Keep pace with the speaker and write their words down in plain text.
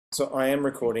So I am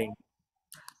recording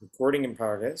in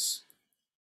progress.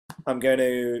 I'm going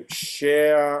to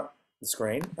share the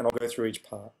screen and I'll go through each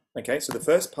part. Okay, so the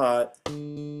first part,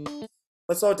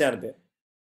 let's slow it down a bit.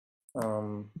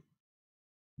 Um,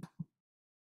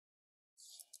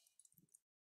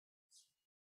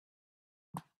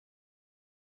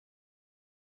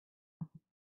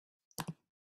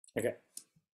 okay.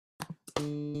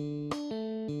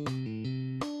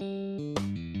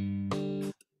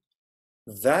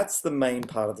 That's the main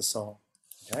part of the song.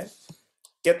 Okay,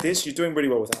 get this, you're doing really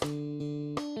well with that.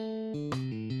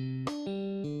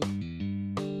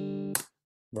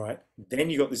 Right,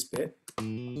 then you got this bit.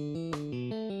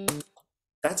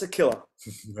 That's a killer,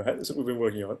 right? That's what we've been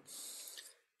working on.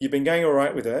 You've been going all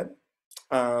right with it.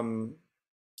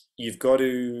 You've got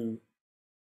to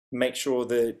make sure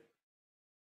that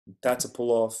that's a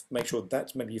pull off. Make sure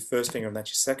that's maybe your first finger and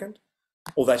that's your second,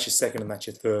 or that's your second and that's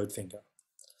your third finger.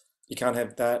 You can't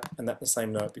have that and that the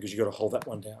same note because you've got to hold that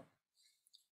one down.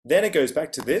 Then it goes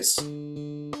back to this.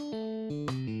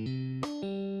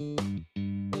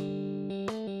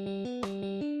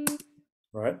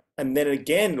 Right? And then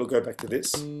again, it'll go back to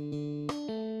this. So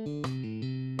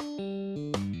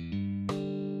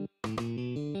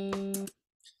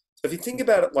if you think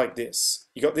about it like this,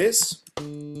 you got this,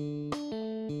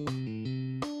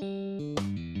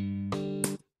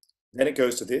 then it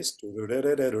goes to this,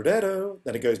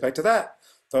 then it goes back to that.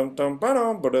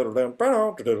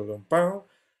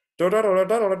 Then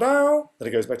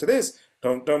it goes back to this.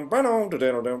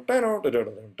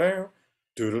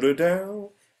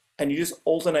 And you just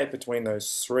alternate between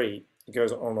those three. It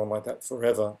goes on and on like that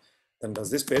forever. Then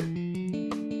does this bit.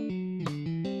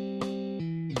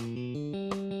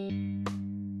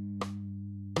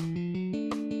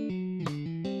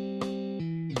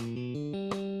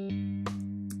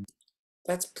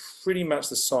 That's pretty much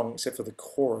the song except for the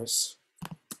chorus.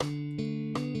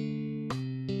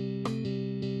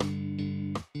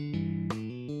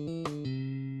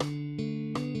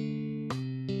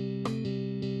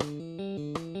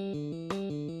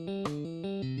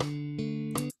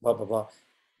 Blah, blah, blah.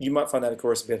 You might find that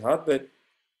chorus a bit hard, but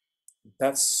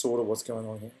that's sort of what's going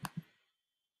on here.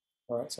 All right. So